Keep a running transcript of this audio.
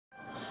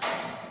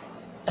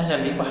أهلا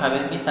بيكم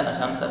حبايبي سنة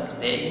 5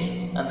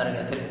 ابتدائي. أنا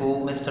رجعت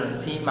لكم مستر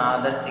سي مع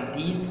درس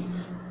جديد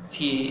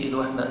في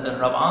الوحدة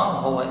الرابعة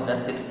وهو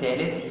الدرس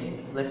الثالث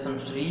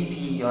lesson3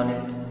 في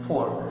يونت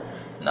 4.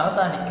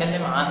 النهاردة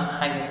هنتكلم عن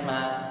حاجة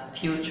اسمها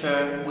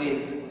future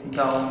with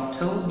going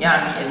to،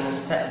 يعني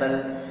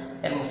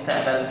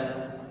المستقبل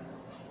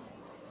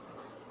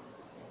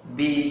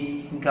ب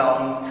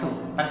going to.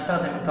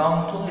 هنستخدم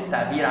going to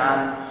للتعبير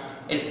عن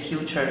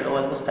الفيوتشر اللي هو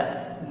المستقبل.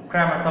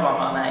 الجرامر طبعا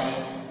معناها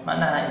ايه؟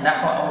 معناها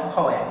النحو او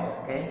القواعد.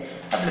 اوكي،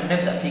 قبل ما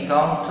نبدا في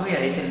going to يا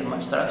ريت اللي ما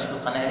اشتركش في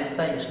القناه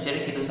لسه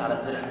يشترك، يدوس على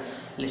زر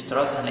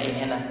الاشتراك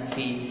هنلاقيه هنا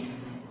في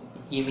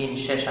يمين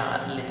الشاشه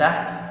اللي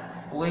تحت،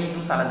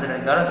 ويدوس على زر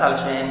الجرس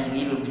علشان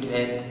يجيله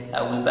الفيديوهات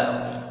اول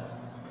باول.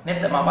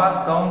 نبدا مع بعض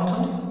going to.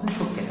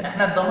 نشوف كده،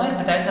 احنا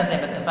الضمائر بتاعتنا زي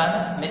ما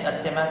اتفقنا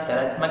متقسمه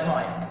 3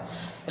 مجموعات.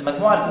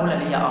 المجموعه الاولى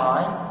اللي هي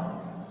I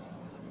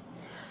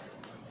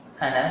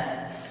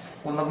انا،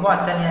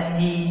 والمجموعة الثانية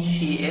he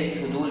she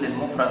it، ودول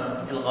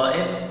للمفرد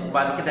الغائب،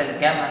 وبعد كده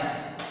الجمع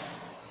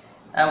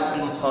أو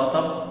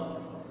المخاطب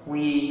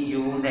we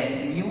you they.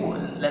 you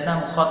لأنها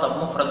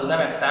مخاطب مفرد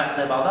وجمع بتتعامل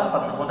زي بعضها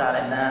فبناخدها على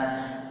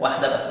إنها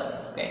واحدة بس.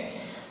 اوكي،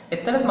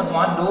 الثلاث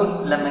مجموعات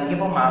دول لما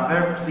نجيبهم مع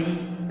verb to be،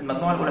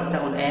 المجموعة الأولى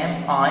بتاخد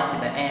am I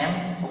تبقى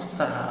am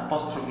واختصارها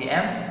apostrophe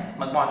am،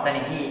 المجموعة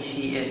الثانية he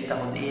she it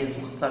تاخد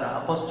is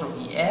واختصارها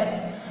apostrophe s،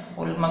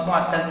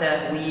 والمجموعة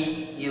الثالثة we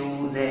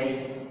you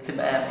they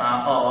تبقى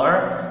مع R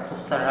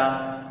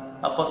واختصارها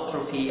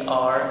apostrophe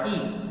RE.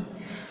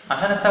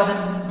 عشان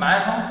استخدم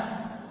معاهم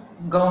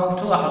going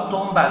to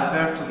احطهم بعد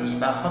verb to be،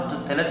 يبقى احط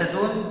الثلاثة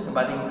دول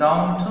وبعدين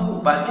going to،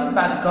 وبعدين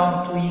بعد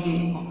going to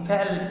يجي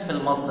فعل في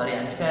المصدر،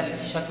 يعني فعل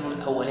في شكله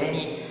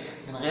الاولاني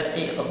من غير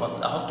اي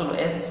اضافات، احط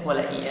له s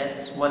ولا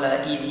es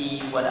ولا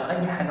ed ولا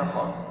اي حاجة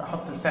خالص،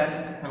 احط الفعل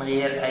من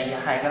غير اي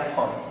حاجة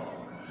خالص.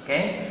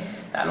 اوكي،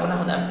 تعالوا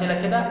ناخد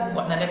امثلة كده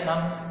واحنا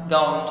نفهم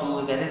going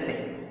to جت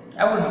ازاي.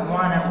 أول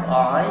مجموعة ناخد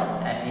I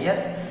أهيت،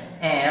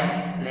 am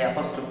اللي هي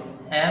apostrophe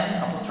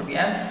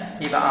am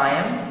يبقى I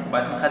am،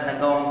 وبعدين خدنا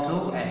going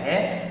to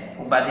أهي،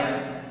 وبعدين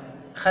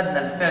خدنا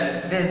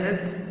الفعل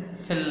visit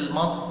في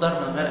المصدر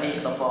من غير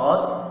أي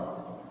إضافات.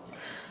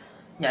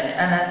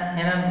 يعني أنا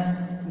هنا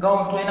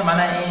going to هنا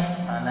معناها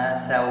إيه؟ معناها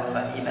سوف،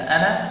 يبقى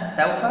أنا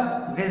سوف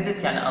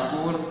visit يعني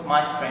أزور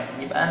my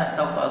friend، يبقى أنا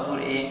سوف أزور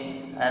إيه؟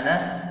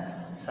 أنا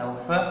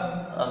سوف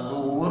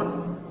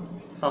أزور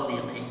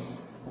صديقي.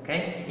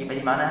 اوكي، يبقى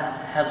دي معناها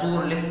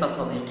هزور لسه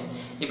صديقي،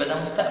 يبقى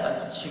ده مستقبل.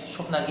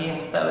 شفنا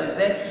جه مستقبل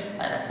ازاي؟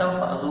 انا سوف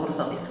ازور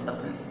صديقي، بس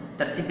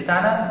الترتيب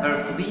بتاعنا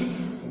verb to be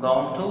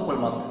going to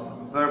والمصدر،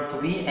 verb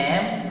to be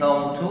am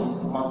going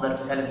to ومصدر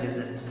الفعل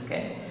visit.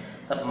 اوكي،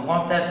 طب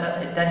المجموعه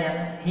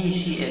الثانيه he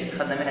she it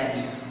خدنا منها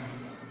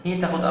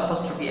he تاخد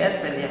apostrophe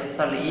s اللي هي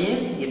اختصار ل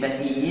is، يبقى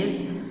he is،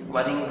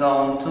 وبعدين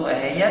going to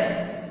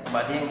اهيت،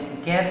 وبعدين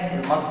get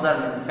المصدر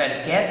من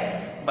الفعل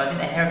get، وبعدين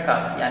a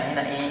haircut يعني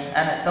هنا ايه؟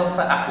 انا سوف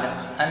احلق،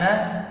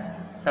 انا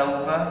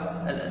سوف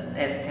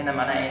اسف هنا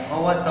معناه ايه؟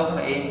 هو سوف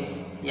ايه؟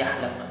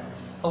 يحلق،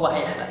 هو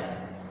هيحلق،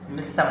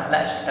 لسه ما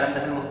حلقش، الكلام ده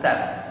في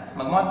المستقبل.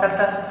 المجموعه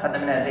الثالثه خدنا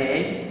منها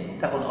they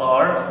تاخد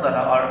r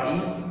اختصارها re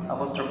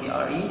apostrophe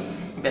re،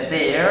 يبقى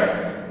they're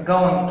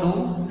going to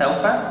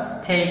سوف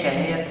take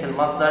اهي في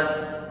المصدر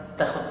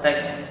تاخد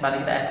تاكسي، بعد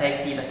كده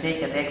تاكسي يبقى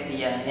take a taxi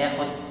يعني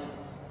ياخد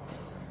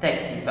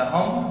تاكسي، يبقى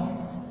هم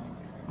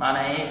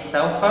معناها ايه؟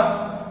 سوف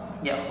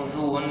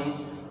يأخذون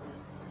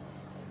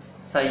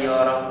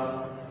سيارة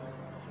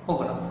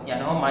أجرة،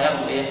 يعني هم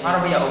هياخدوا إيه؟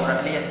 عربية أجرة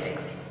اللي هي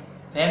التاكسي.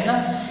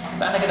 فهمنا؟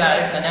 يبقى احنا كده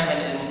عرفنا نعمل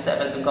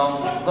المستقبل ب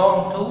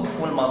going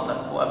to والمصدر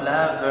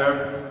وقبلها verb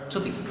to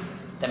be.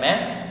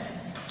 تمام؟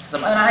 طب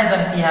أنا عايز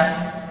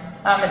أنفيها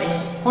أعمل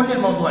إيه؟ كل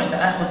الموضوع إن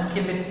آخد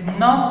كلمة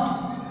not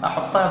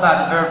أحطها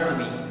بعد verb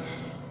to be،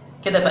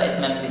 كده بقت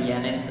منفية،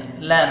 يعني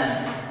لن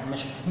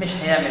مش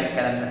هيعمل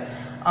الكلام ده.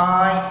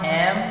 I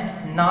am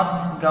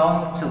not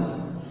going to،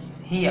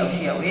 he أو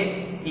she أو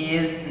it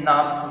is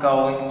not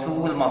going to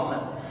والمصدر.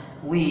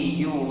 we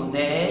you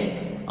they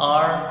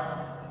are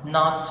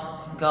not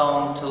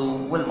going to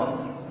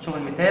والمصدر. شوف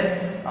المثال،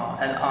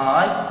 ال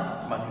I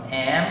وبعدين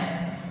am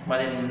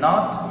وبعدين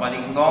not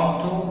وبعدين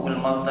going to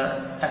والمصدر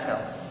a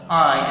film.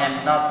 I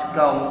am not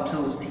going to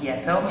see a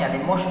film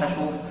يعني مش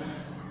هشوف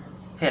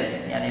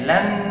فيلم، يعني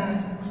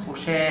لن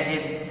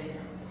أشاهد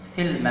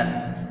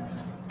فيلما.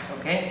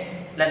 اوكي،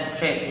 لن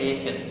أشاهد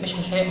ايه؟ فيلم،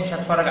 مش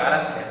هتفرج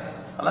على الفيلم.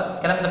 خلاص،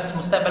 الكلام ده في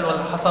المستقبل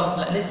ولا حصل؟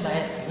 لا لسه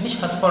هيحصل،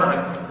 مش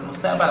هتفرج في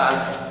المستقبل على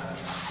الفيلم.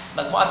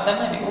 المجموعة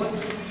الثانية بيقول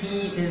he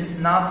is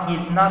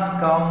not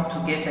going to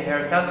get a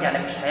haircut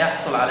يعني مش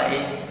هيحصل على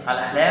ايه؟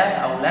 على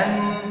حلاق، او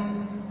لن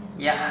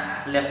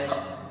يحلق.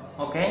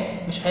 اوكي،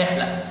 مش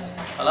هيحلق.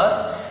 خلاص،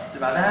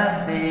 اللي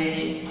بعدها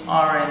they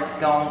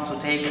aren't going to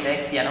take a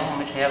taxi يعني هم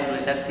مش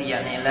هياخدوا تاكسي،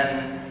 يعني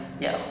لن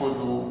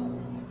يأخذوا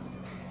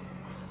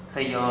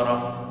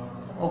سيارة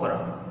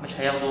أجرة، مش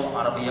هياخدوا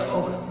عربية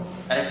أجرة.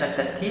 عرفنا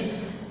الترتيب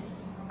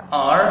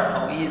are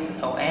أو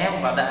is أو am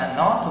وبعدها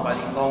not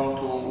وبعدين going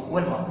to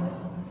والمصدر.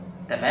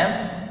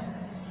 تمام؟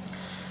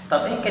 طب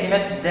إيه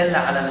الكلمات الدالة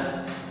على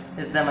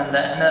الزمن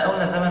ده؟ إحنا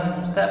قلنا زمن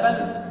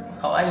المستقبل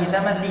أو أي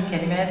زمن ليه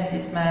كلمات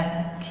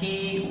اسمها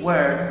key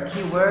words.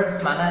 key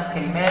words معناها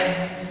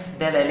كلمات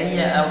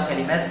دلالية أو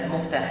كلمات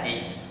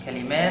مفتاحية.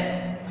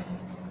 كلمات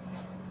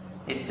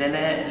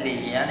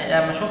الدلالية يعني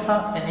لما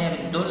أشوفها إن هي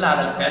بتدل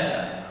على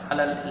الفعل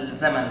على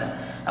الزمن ده.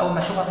 أول ما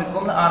أشوفها في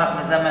الجملة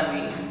أعرف إن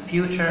زمن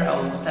future أو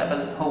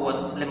المستقبل هو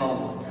اللي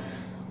موجود.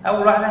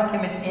 أول واحدة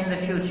كلمة in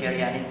the future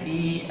يعني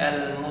في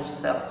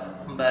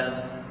المستقبل.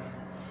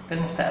 في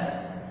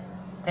المستقبل.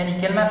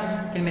 تاني كلمة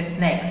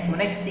next، و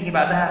next يجي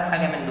بعدها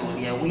حاجة من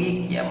دول، يا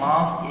week يا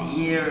month يا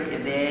year يا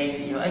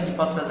day، يا أي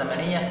فترة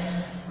زمنية.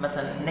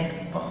 مثلا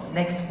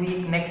next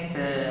week next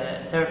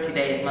 30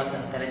 days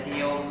مثلا 30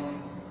 يوم،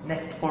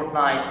 next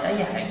fortnight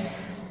أي حاجة.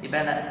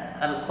 يبقى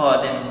أنا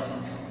القادم،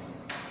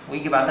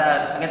 ويجي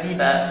بعدها الحاجات دي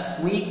يبقى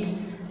week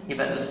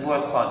يبقى الأسبوع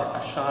القادم،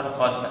 الشهر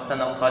القادم،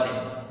 السنة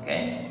القادمة.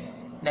 okay.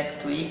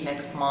 next week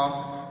next month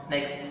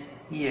next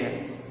year.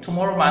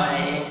 tomorrow معناها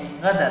ايه؟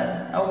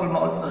 غدا. اول ما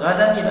قلت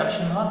غدا يبقى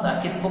مش النهارده،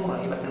 اكيد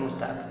بكره، يبقى في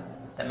المستقبل.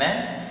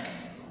 تمام؟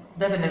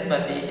 ده بالنسبه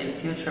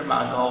للفيوتشر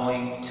مع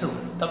going to.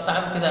 طب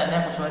تعالوا كده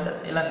ناخد شويه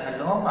اسئله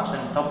نحلهم عشان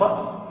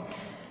نطبق.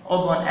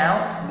 odd one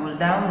out بيقول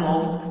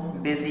download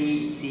busy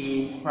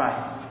see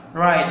write.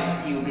 write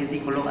see و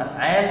busy كلهم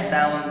افعال.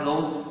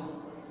 download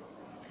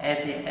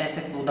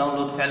اسف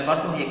وداونلود فعل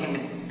برضه. هي كلمه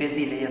busy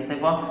اللي هي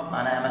صفه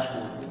معناها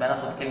مشغول، يبقى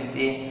ناخد كلمه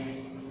ايه؟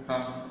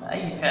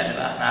 اي فعل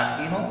بقى احنا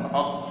عارفينه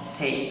نحط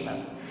take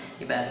مثلا.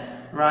 يبقى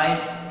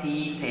write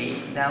see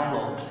take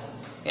download.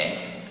 اوكي.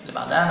 اللي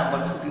بعدها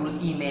نمبر 2 بيقول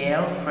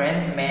ايميل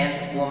friend man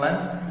woman.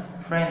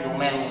 friend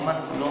ومان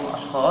وwoman كلهم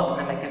اشخاص،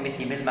 انما كلمه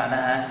ايميل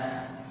معناها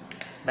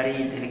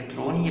بريد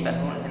الكتروني، يبقى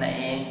نقول هنا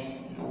ايه؟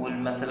 نقول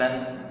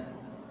مثلا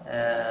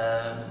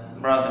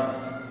brother.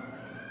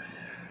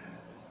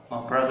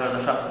 ما brother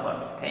ده شخص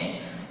برضه. اوكي.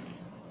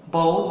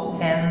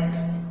 both send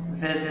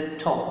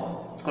visit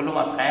talk كلهم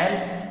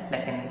افعال،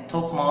 لكن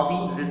توب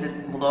ماضي،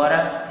 visit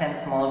مضارع،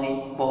 sent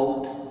ماضي،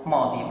 boat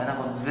ماضي. يبقى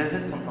ناخد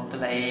visit ونحط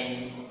لها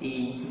ايه؟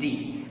 ed.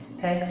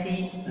 taxi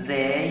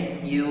they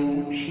you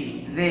she.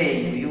 they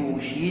you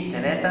she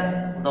ثلاثة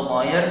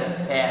ضمائر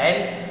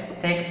فاعل.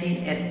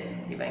 taxi اس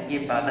يبقى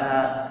نجيب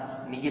بعدها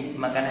نجيب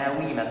مكانها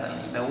we مثلا،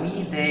 يبقى we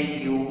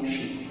they you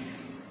she.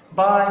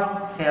 buy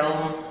film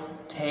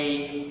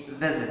take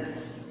visit.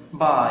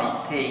 buy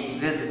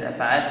take visit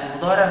افعال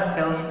المضارع.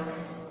 film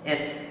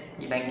اس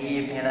يبقى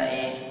نجيب هنا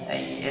ايه؟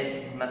 اي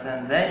اسم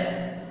مثلا زي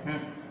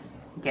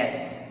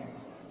get.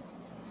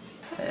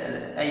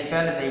 اي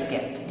فعل زي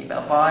get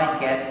يبقى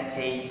buy get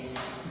take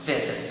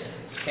visit.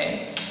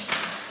 اوكي.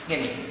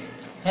 جميل.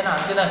 هنا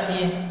عندنا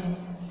في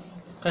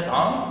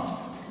قطعة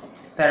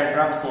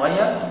باراجراف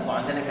صغير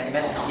وعندنا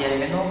كلمات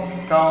اختياري منه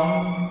come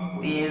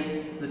و is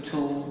و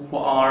to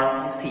و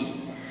are و see،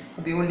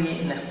 وبيقول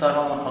لي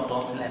نختارهم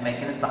ونحطهم في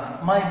الأماكن الصح.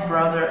 my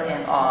brother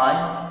and I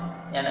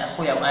يعني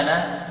أخويا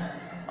وأنا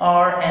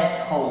are at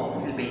home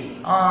في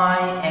البيت. I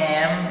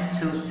am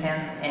to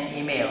send an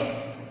email.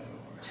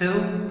 to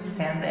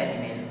send an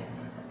email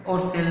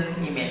أرسل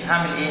إيميل.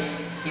 هعمل إيه؟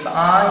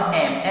 يبقى I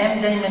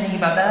am دايما يجي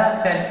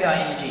بعدها فعل في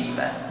ing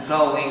يبقى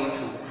going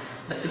to.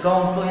 بس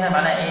going to هنا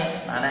معناها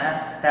إيه؟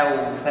 معناها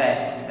سوف.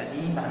 يبقى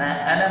دي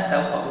معناها أنا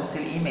سوف أرسل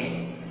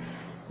إيميل.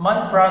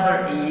 my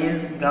brother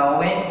is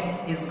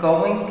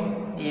going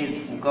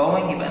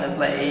يبقى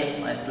نازلة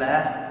إيه؟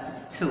 نازلها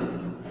to.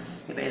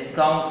 يبقى is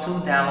going to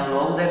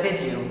download a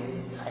video.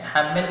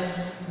 هيحمل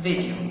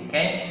فيديو.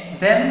 okay.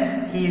 then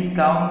he is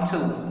going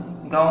to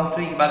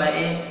يجي بعدها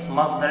ايه؟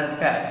 مصدر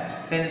الفعل.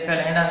 فين الفعل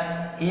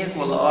هنا؟ is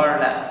ولا are؟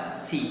 لا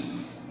see.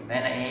 يبقى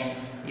هنا ايه؟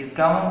 is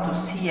going to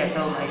see a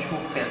film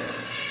هيشوف فيلم.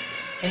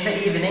 in the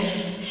evening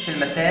في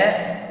المساء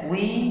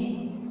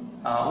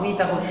we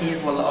تاخد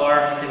is ولا are؟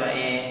 هتبقى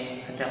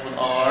ايه؟ هتاخد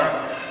are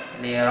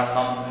اللي هي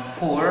رقم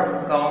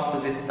 4 going to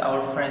visit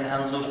our friend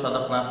هنزور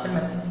صديقنا في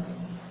المساء.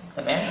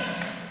 تمام؟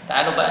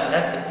 تعالوا بقى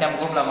نرتب كام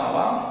جملة مع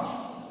بعض.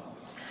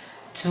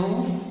 to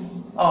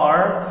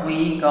are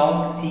we going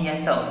to see a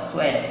film.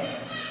 سؤال.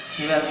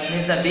 يبقى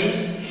نبدأ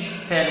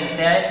بفعل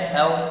مساعد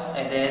أو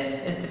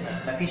أداة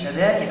استفهام. مفيش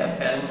أداة يبقى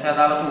فعل مساعد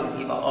على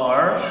طول. يبقى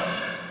are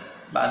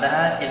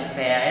بعدها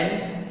الفاعل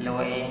اللي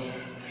هو إيه؟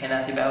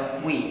 هنا هتبقى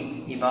we.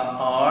 يبقى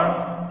are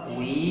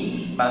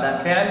we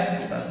بعدها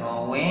فعل يبقى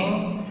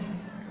going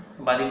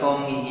وبعد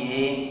going يجي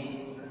إيه؟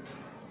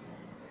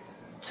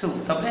 to.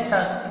 طب ليه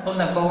احنا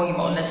قلنا going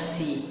ما قلناش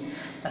see؟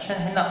 عشان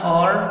هنا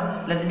are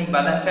لازم يجي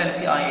بعدها فعل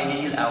في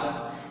ing الأول.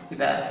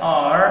 يبقى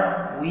are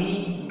we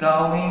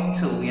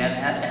going to يعني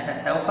هل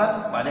احنا سوف،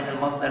 وبعدين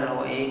المصدر اللي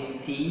هو ايه؟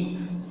 see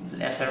في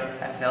الآخر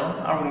a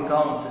film. are we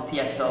going to see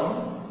a film؟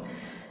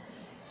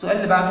 السؤال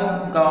اللي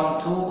بعده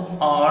going to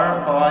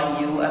are buy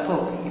you a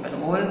book. يبقى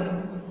نقول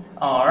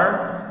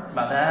are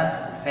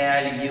بعدها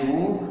الفاعل you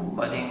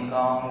وبعدين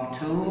going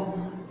to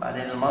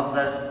بعدين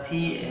المصدر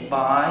see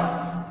buy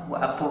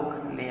وأبوك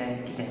اللي هي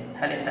الكتاب.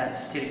 هل أنت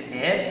هتشتري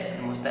كتاب في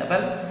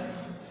المستقبل؟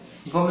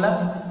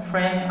 جملة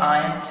friend I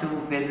am to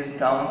visit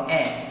going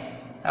am.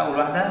 أول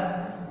واحدة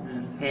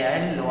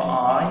الفاعل اللي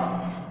هو I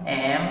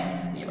am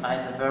يبقى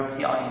عايز verb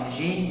في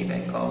ing يبقى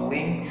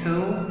going to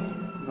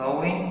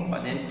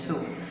بعدين to.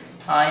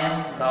 I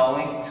am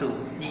going to.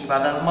 يجي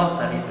بعدها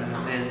المصدر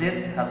يبقى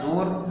visit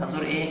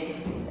هزور ايه؟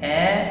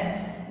 a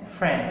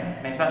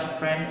friend. ما ينفعش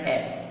friend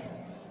a.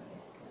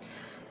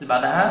 اللي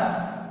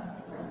بعدها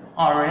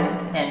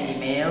aren't an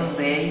email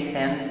they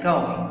send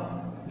going.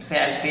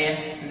 الفعل فين؟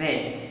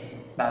 they.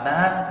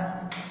 بعدها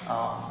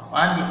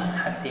وعندي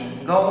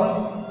حاجتين going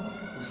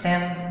و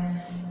send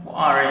و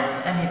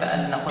aren't. انهي بقى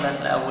اللي ناخدها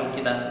في الاول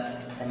كده؟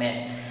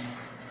 تمام.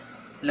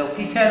 لو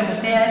في فعل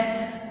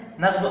مساعد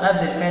ناخده قبل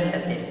الفعل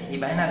الاساسي،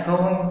 يبقى هنا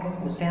going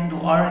و send و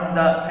aren't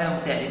ده فعل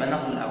مساعد يبقى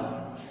ناخده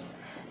الاول.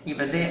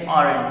 يبقى they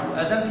aren't،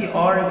 وادام في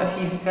are يبقى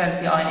في فعل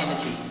في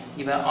ing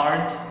يبقى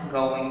aren't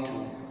going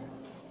to.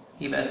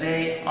 يبقى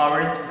they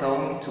aren't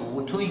going to،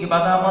 و to يجي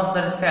بعدها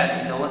مصدر الفعل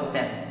اللي هو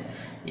send.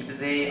 يبقى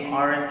they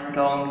aren't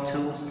going to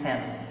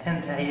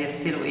send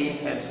هيرسلوا ايه؟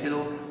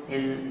 هيرسلوا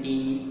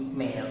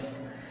الايميل.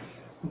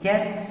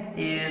 Get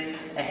is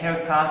a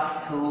haircut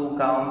who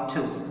going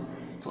to.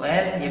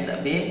 سؤال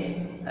يبدأ ب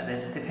أداة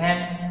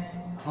استفهام.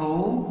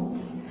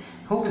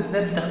 who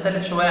بالذات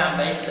بتختلف شوية عن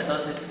بقية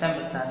أدوات الاستفهام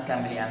بس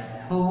هنكمل يعني.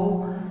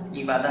 who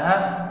يجي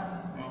بعدها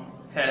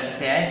فعل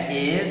مساعد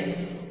is،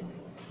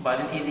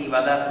 وبعدين is يجي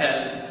بعدها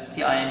فعل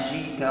في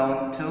ing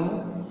going to،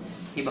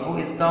 يبقى who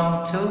is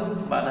going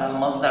to بعدها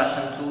المصدر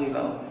عشان to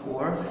يبقى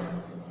for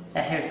a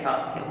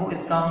haircut. who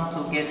is going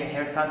to get a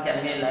haircut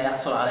يعني مين اللي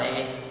هيحصل على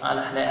ايه؟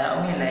 على حلاقة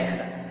أو مين اللي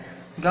هيحلق.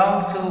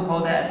 going to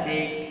هدى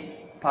take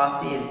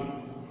past is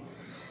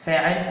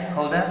فاعل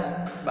هدى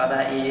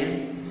بعدها is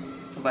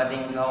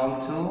وبعدين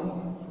going to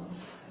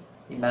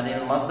بعدين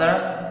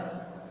المصدر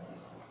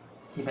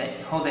يبقى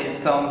هدى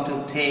is going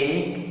to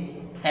take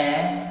a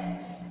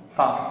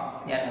bus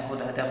يعني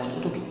هدى هتاخد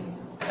أتوبيس.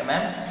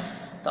 تمام؟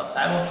 طب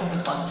تعالوا نشوف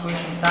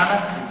البانكتويشن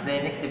بتاعنا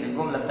ازاي نكتب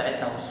الجملة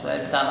بتاعتنا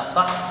والسؤال بتاعنا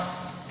صح.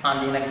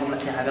 عندي هنا الجملة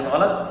فيها حاجات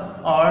غلط.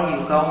 Are you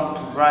going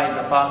to ride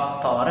the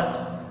bus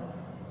طارق؟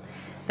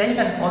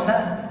 دايما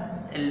قلنا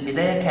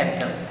البداية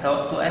كابيتال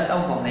سواء سؤال أو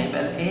جملة،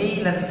 يبقى ال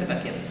A لازم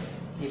تبقى كده،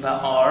 يبقى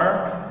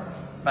are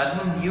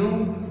بعدين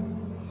you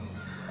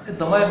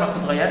الضمائر ما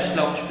بتتغيرش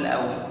لو مش في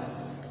الأول.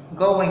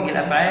 going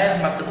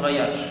الأفعال ما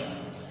بتتغيرش.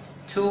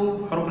 to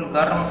حروف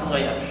الجر ما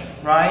بتتغيرش.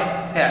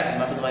 ride فعل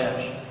ما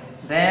بتتغيرش.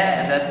 ده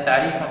أداة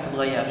التعريف ما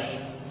بتتغيرش.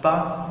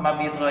 bus ما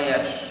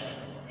بيتغيرش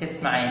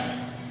اسم عادي.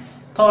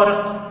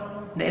 طارق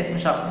ده اسم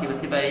شخص يبقى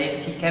تبقى ايه؟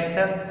 T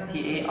capital T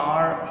A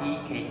R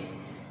E K.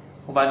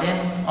 وبعدين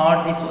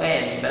R دي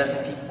سؤال يبقى لازم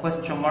في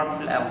question mark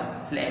في الأول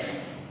في الآخر،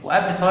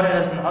 وقبل طارق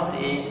لازم نحط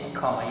ايه؟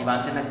 كوما. يبقى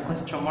عندنا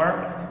question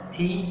mark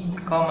T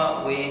كوما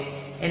و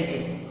ال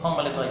A هما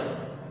اللي اتغيروا.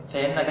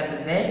 فهمنا جت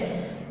ازاي؟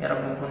 يا رب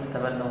نكون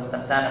استفدنا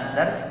واستمتعنا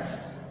بالدرس.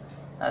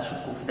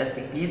 اشوفكم في درس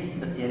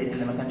جديد، بس يا ريت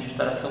اللي ما كانش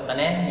اشترك في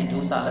القناه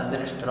يدوس على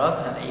زر اشتراك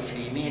هنلاقيه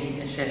في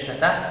يمين الشاشه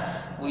تحت،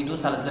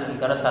 ويدوس على زر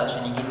الجرس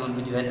علشان يجيله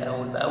الفيديوهات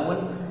اول باول.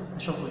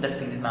 اشوفكم في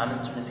درس جديد مع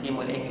مستر نسيم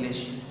والانجليش.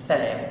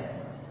 سلام.